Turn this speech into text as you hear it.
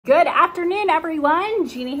Good afternoon, everyone.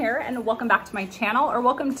 Gina here, and welcome back to my channel, or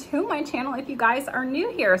welcome to my channel if you guys are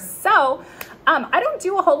new here. So I don't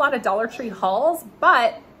do a whole lot of Dollar Tree hauls,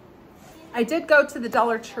 but I did go to the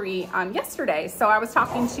Dollar Tree yesterday. So I was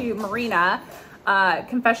talking to Marina,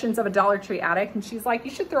 Confessions of a Dollar Tree Addict, and she's like, you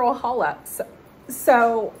should throw a haul up.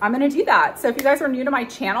 So I'm gonna do that. So if you guys are new to my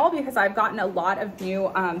channel, because I've gotten a lot of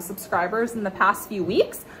new subscribers in the past few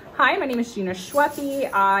weeks. Hi, my name is Gina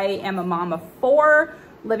Schweppe. I am a mom of 4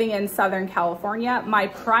 living in Southern California. My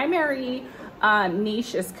primary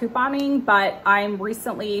niche is couponing, but I'm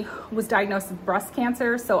recently was diagnosed with breast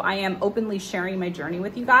cancer. So I am openly sharing my journey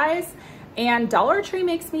with you guys, and Dollar Tree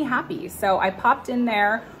makes me happy. So I popped in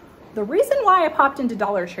there. The reason why I popped into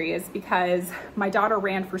Dollar Tree is because my daughter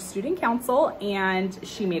ran for student council and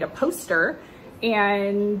she made a poster,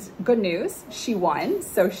 and good news, she won.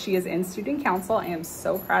 So she is in student council. I am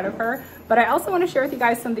so proud of her. But I also want to share with you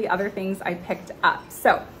guys some of the other things I picked up.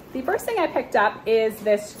 So the first thing I picked up is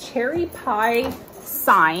this cherry pie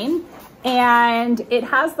sign, and it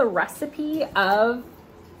has the recipe of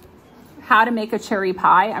how to make a cherry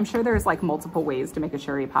pie. I'm sure there's like multiple ways to make a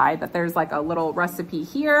cherry pie, but there's like a little recipe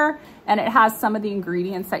here, and it has some of the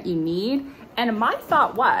ingredients that you need. And my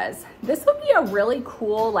thought was, this would be a really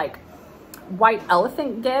cool like white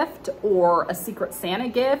elephant gift, or a Secret Santa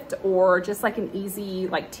gift, or just like an easy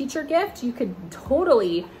like teacher gift. You could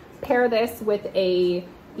totally pair this with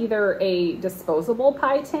either a disposable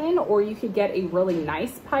pie tin, or you could get a really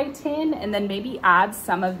nice pie tin and then maybe add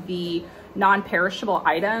some of the non-perishable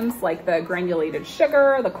items like the granulated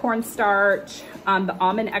sugar, the cornstarch, the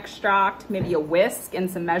almond extract, maybe a whisk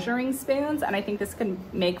and some measuring spoons. And I think this could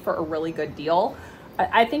make for a really good deal.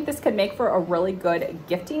 I think this could make for a really good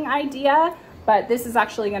gifting idea, but this is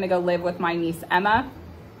actually going to go live with my niece, Emma.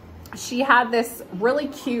 She had this really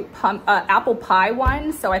cute apple pie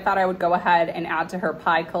one, so I thought I would go ahead and add to her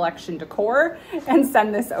pie collection decor and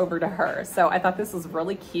send this over to her. So I thought this was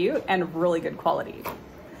really cute and really good quality.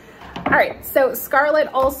 All right, so Scarlett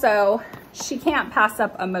also, she can't pass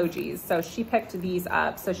up emojis, so she picked these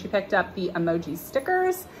up. So she picked up the emoji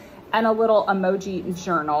stickers and a little emoji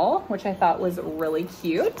journal, which I thought was really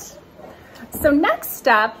cute. So next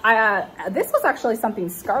up, this was actually something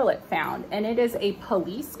Scarlett found, and it is a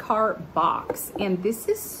police car box. And this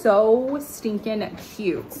is so stinking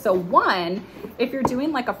cute. So one, if you're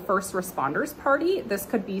doing like a first responders party, this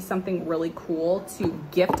could be something really cool to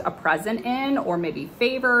gift a present in, or maybe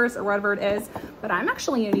favors or whatever it is. But I'm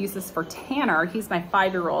actually gonna use this for Tanner. He's my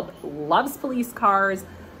 5-year-old, loves police cars,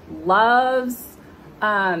 loves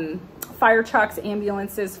fire trucks,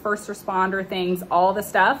 ambulances, first responder things, all the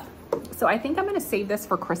stuff. So I think I'm gonna save this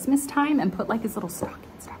for Christmas time and put like his little stocking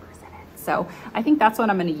stuffers in it. So I think that's what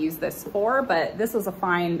I'm gonna use this for, but this was a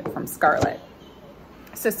find from Scarlett.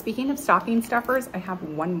 So speaking of stocking stuffers, I have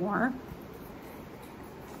one more.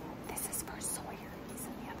 This is for Sawyer, he's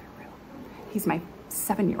in the other room. He's my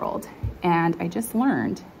 7-year-old, and I just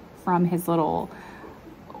learned from his little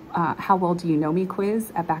how well do you know me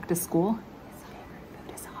quiz at back to school, his favorite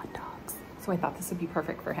food is hot dogs. So I thought this would be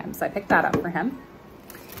perfect for him. So I picked that up for him.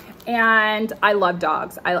 And I love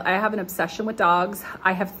dogs. I have an obsession with dogs.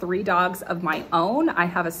 I have 3 dogs of my own. I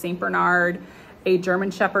have a Saint Bernard, a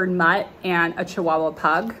German Shepherd mutt, and a Chihuahua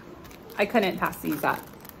pug. I couldn't pass these up.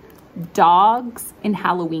 Dogs in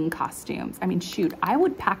Halloween costumes. I mean, shoot, I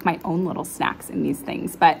would pack my own little snacks in these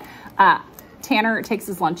things, but Tanner takes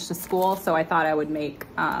his lunch to school, so I thought I would make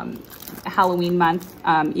Halloween month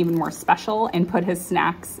even more special and put his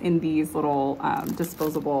snacks in these little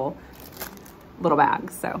disposable little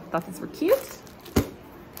bags. So I thought these were cute.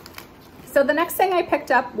 So the next thing I picked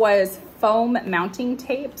up was foam mounting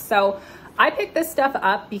tape. So I picked this stuff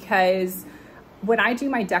up because when I do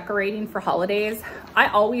my decorating for holidays, I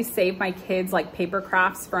always save my kids like paper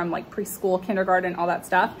crafts from like preschool, kindergarten, all that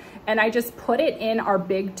stuff. And I just put it in our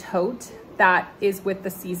big tote that is with the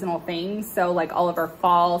seasonal things. So like all of our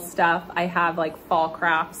fall stuff, I have like fall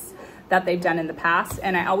crafts that they've done in the past.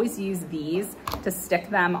 And I always use these to stick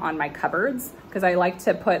them on my cupboards, because I like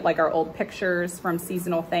to put like our old pictures from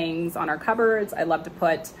seasonal things on our cupboards. I love to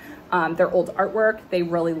put their old artwork. They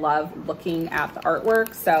really love looking at the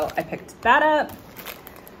artwork. So I picked that up.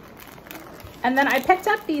 And then I picked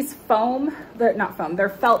up these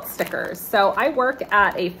they're felt stickers. So I work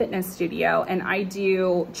at a fitness studio, and I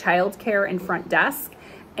do childcare and front desk.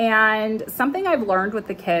 And something I've learned with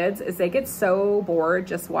the kids is they get so bored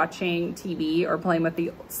just watching TV or playing with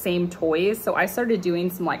the same toys. So I started doing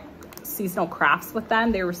some like seasonal crafts with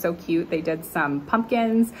them. They were so cute. They did some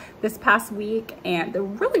pumpkins this past week, and they're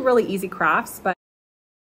really, really easy crafts, but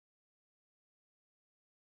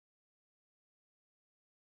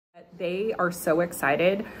they are so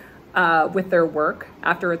excited with their work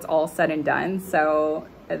after it's all said and done. So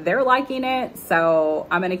they're liking it. So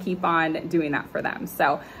I'm going to keep on doing that for them.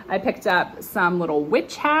 So I picked up some little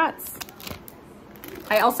witch hats.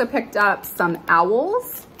 I also picked up some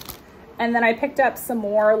owls. And then I picked up some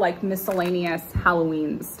more like miscellaneous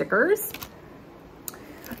Halloween stickers.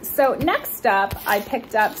 So next up, I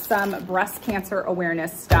picked up some breast cancer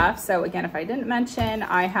awareness stuff. So again, if I didn't mention,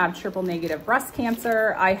 I have triple negative breast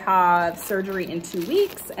cancer. I have surgery in 2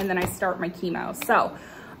 weeks, and then I start my chemo. So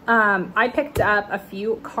I picked up a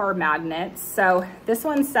few car magnets. So this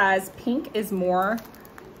one says pink is more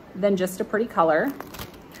than just a pretty color.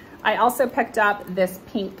 I also picked up this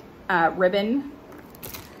pink ribbon.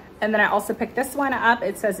 And then I also picked this one up.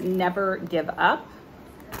 It says never give up.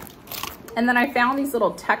 And then I found these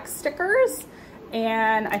little text stickers,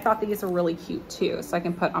 and I thought these are really cute too. So I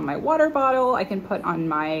can put on my water bottle, I can put on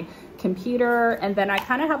my computer, and then I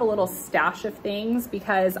kind of have a little stash of things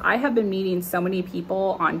because I have been meeting so many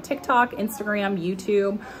people on TikTok, Instagram,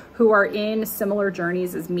 YouTube, who are in similar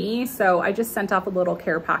journeys as me. So I just sent off a little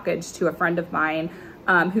care package to a friend of mine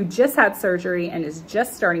who just had surgery and is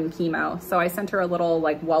just starting chemo. So I sent her a little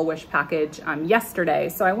like well-wish package yesterday.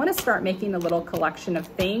 So I want to start making a little collection of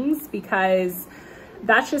things because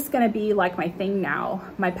that's just going to be like my thing now.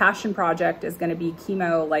 My passion project is going to be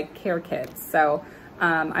chemo like care kits. So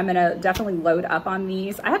I'm going to definitely load up on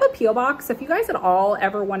these. I have a P.O. box. If you guys at all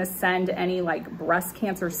ever want to send any like breast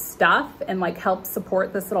cancer stuff and like help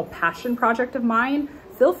support this little passion project of mine,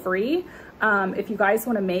 feel free. If you guys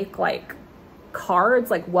want to make like cards,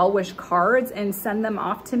 like well-wish cards, and send them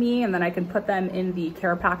off to me, and then I can put them in the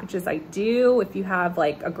care packages I do. If you have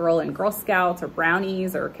like a girl in Girl Scouts or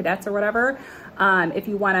brownies or cadets or whatever, if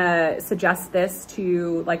you want to suggest this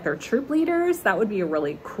to like their troop leaders, that would be a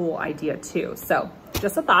really cool idea too. So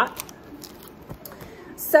just a thought.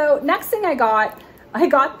 So next thing I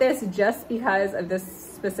got this just because of this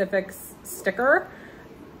specific sticker.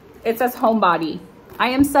 It says homebody. I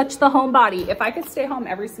am such the homebody. If I could stay home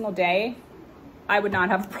every single day, I would not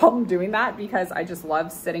have a problem doing that because I just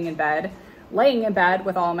love sitting in bed, laying in bed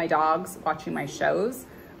with all my dogs, watching my shows.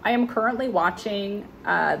 I am currently watching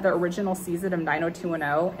the original season of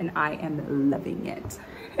 90210, and I am loving it.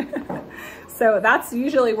 So that's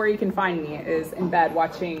usually where you can find me, is in bed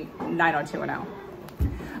watching 90210.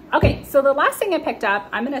 Okay, so the last thing I picked up,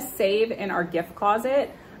 I'm gonna save in our gift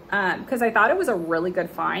closet because I thought it was a really good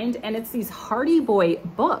find, and it's these Hardy Boy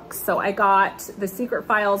books. So I got The Secret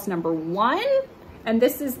Files #1, and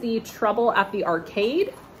this is the Trouble at the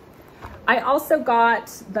Arcade. I also got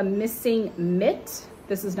The Missing Mitt.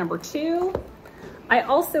 This is #2. I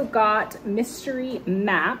also got Mystery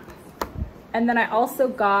Map, and then I also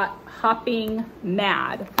got Hopping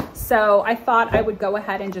Mad. So I thought I would go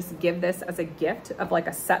ahead and just give this as a gift of like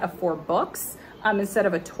a set of 4 books instead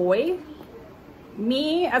of a toy.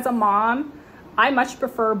 Me as a mom, I much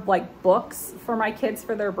prefer like books for my kids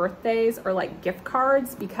for their birthdays or like gift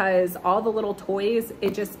cards, because all the little toys,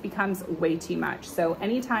 it just becomes way too much. So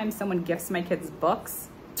anytime someone gifts my kids books,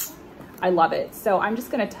 I love it. So I'm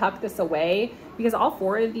just gonna tuck this away because all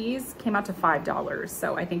 4 of these came out to $5.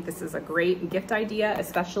 So I think this is a great gift idea,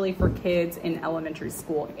 especially for kids in elementary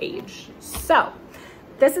school age. So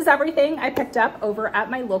this is everything I picked up over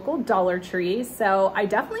at my local Dollar Tree. So I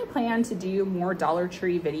definitely plan to do more Dollar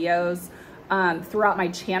Tree videos throughout my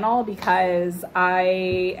channel because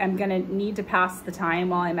I am gonna need to pass the time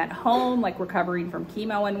while I'm at home, like recovering from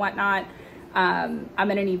chemo and whatnot. I'm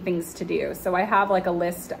gonna need things to do. So I have like a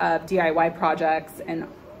list of DIY projects and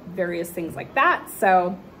various things like that.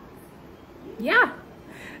 So yeah.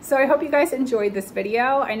 So I hope you guys enjoyed this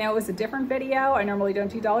video. I know it was a different video. I normally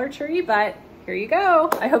don't do Dollar Tree, but here you go.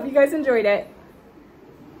 I hope you guys enjoyed it.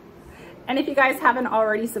 And if you guys haven't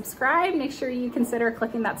already subscribed, make sure you consider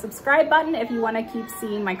clicking that subscribe button if you want to keep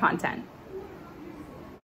seeing my content.